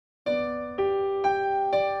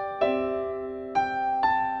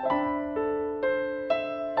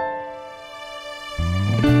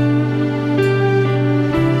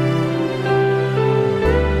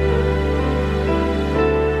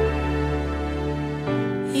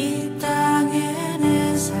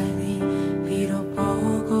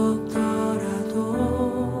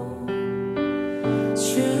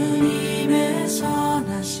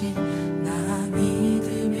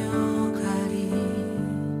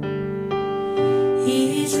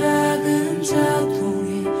이 작은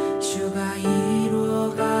자통에 주가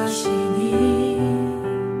이루어 가시니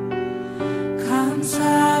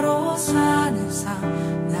감사로 사는 삶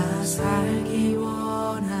나 살기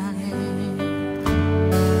원하네.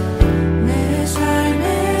 내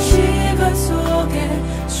삶의 시간 속에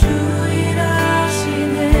주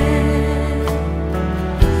일하시네.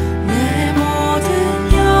 내 모든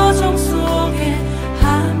여정 속에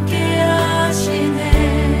함께 하시네.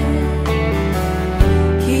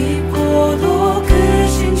 깊고도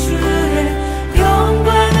크신 주의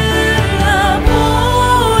영광을 나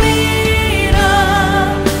보리라.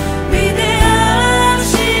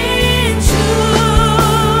 위대하신 주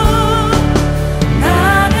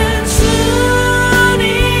나는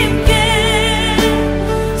주님께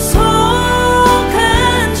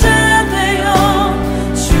속한 자 되어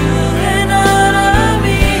주의 나라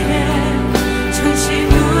위에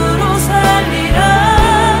전심으로 살리라.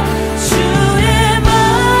 주의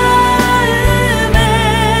마음에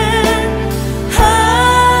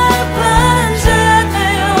합한 자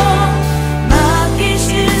되어 맡기신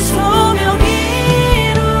소명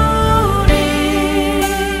이루리.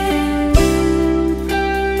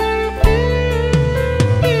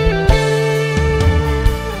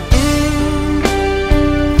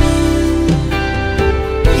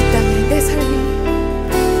 이 땅에 내 삶이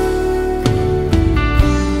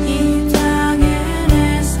이 땅에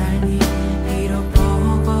내 삶이 비록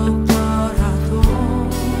버겁더라도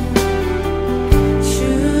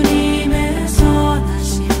주님의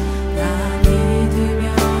선하심 나 믿으며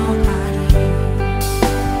가리.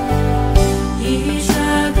 이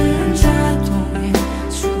작은 자통에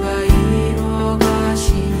주가 이루어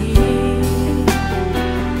가시니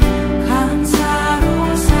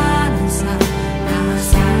감사로 사는 삶 나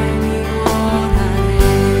살기 원하네.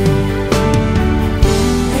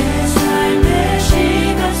 내 삶의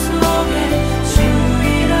시간 속에 주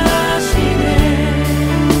일하시네.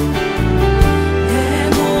 내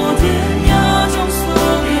모든 여정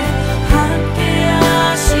속에 함께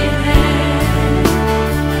하시네.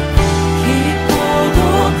 깊고도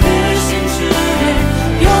크신 주의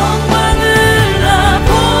영광을 나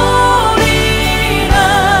보리라.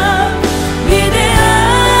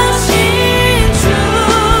 위대하신 주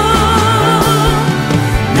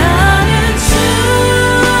나는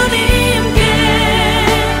주님께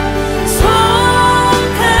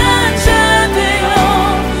속한 자 되어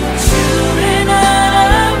주의 나라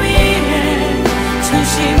위에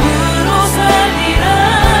전심으로 살리라.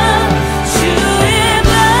 주의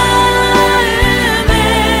마음에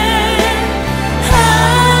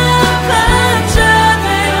합한 자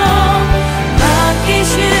되어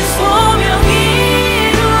맡기신 소명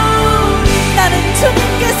이루리. 나는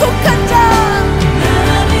주님께 속한 자.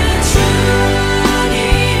 나는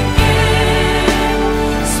주님께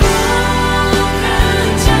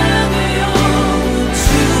속한 자 되어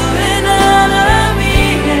주의 나라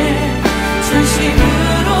위에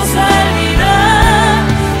전심으로 살리라.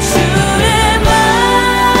 주의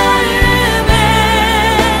마음에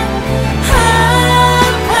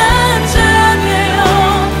합한 자 되어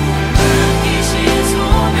맡기신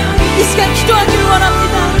소명 이 시간 기도하기를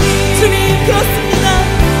원합니다. 주님, 그렇습니다.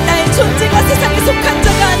 나의 존재가 세상에 속한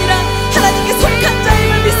자가 아니라 하나님께 속한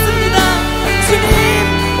자임을 믿습니다. 주님,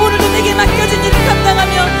 오늘도 내게 맡겨진 일